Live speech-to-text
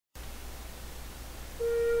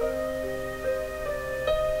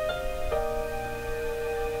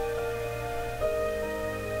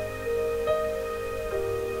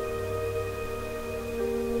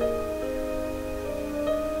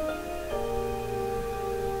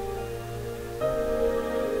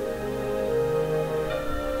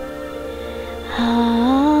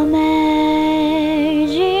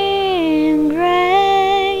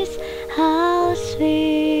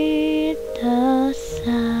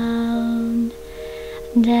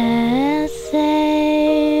The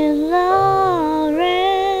sailor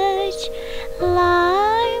rich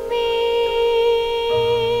like me,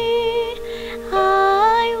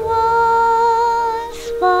 I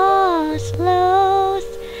once was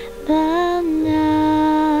lost, but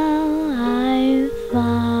now I'm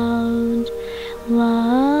found.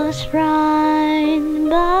 Was blind,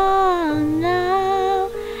 but now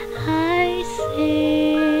I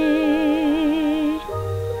see.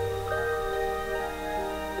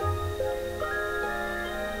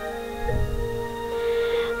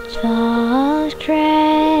 The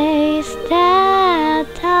grace that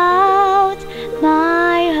taught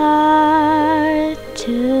my heart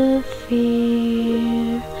to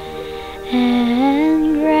fear,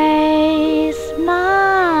 and grace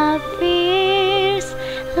my fears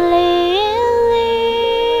relieve.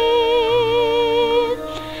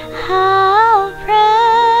 How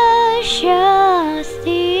precious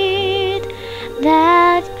did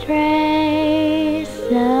that grace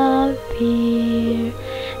appear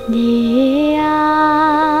the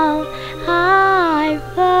hour I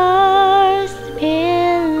first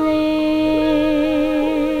believed.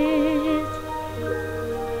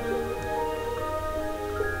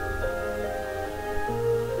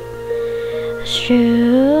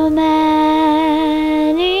 Through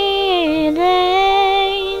many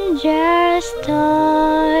dangers,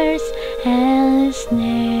 toils, and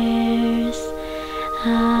snares,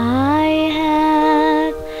 I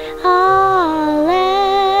have already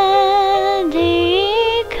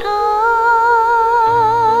come.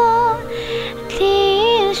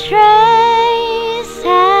 This race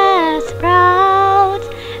has brought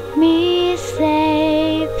me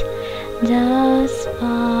safe thus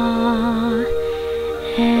far,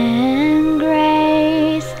 and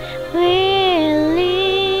grace will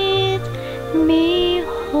lead me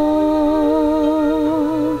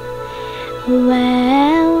home.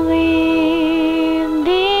 When we've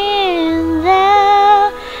been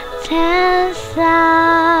there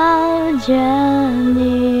 10,000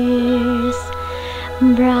 years,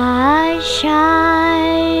 bright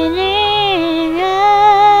shining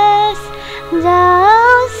as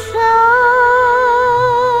the sun,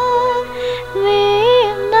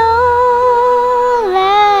 with no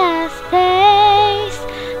less days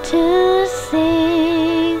to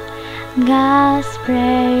sing God's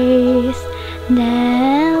praise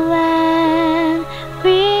than when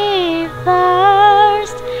we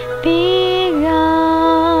first begun.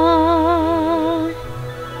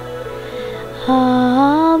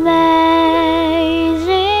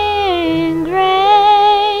 Amazing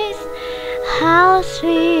grace, how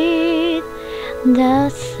sweet the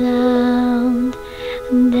sound.